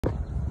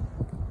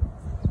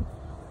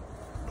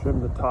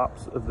trim the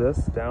tops of this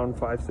down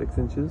 5-6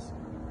 inches,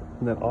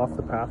 and then off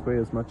the pathway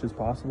as much as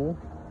possible.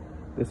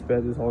 This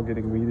bed is all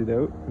getting weeded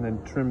out, and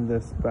then trim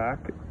this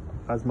back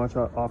as much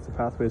off the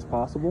pathway as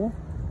possible.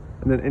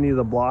 And then any of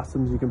the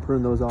blossoms, you can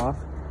prune those off.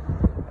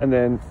 And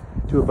then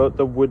to about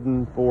the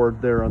wooden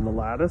board there on the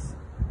lattice,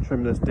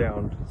 trim this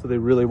down. So they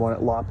really want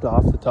it lopped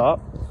off the top.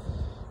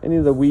 Any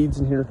of the weeds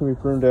in here can be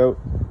pruned out.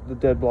 The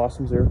dead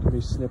blossoms there can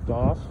be snipped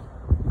off.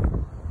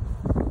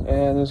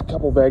 And there's a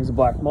couple bags of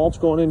black mulch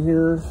going in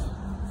here.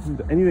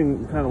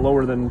 Anything kind of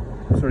lower than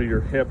sort of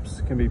your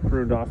hips can be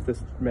pruned off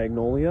this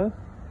magnolia.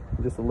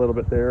 Just a little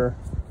bit there.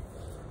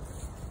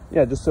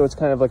 Yeah, just so it's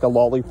kind of like a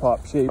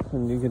lollipop shape,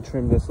 and you can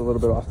trim this a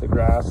little bit off the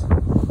grass. You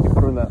can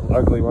prune that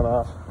ugly one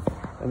off,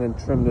 and then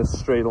trim this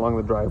straight along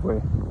the driveway.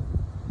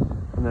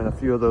 And then a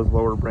few of those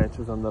lower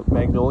branches on the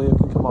magnolia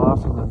can come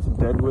off, and then some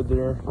deadwood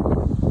there.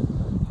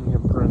 You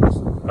can prune this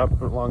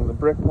up along the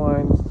brick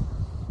line.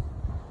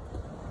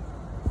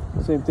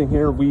 Same thing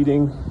here,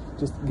 weeding.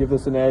 Just give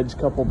this an edge,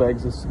 couple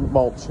bags of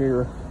mulch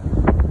here.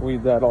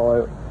 Weed that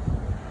all out.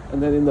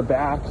 And then in the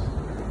back,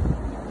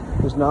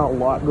 there's not a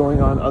lot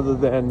going on other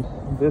than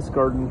this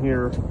garden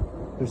here.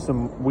 There's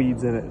some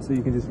weeds in it, so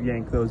you can just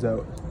yank those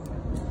out.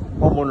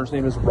 Homeowner's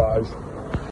name is Raj.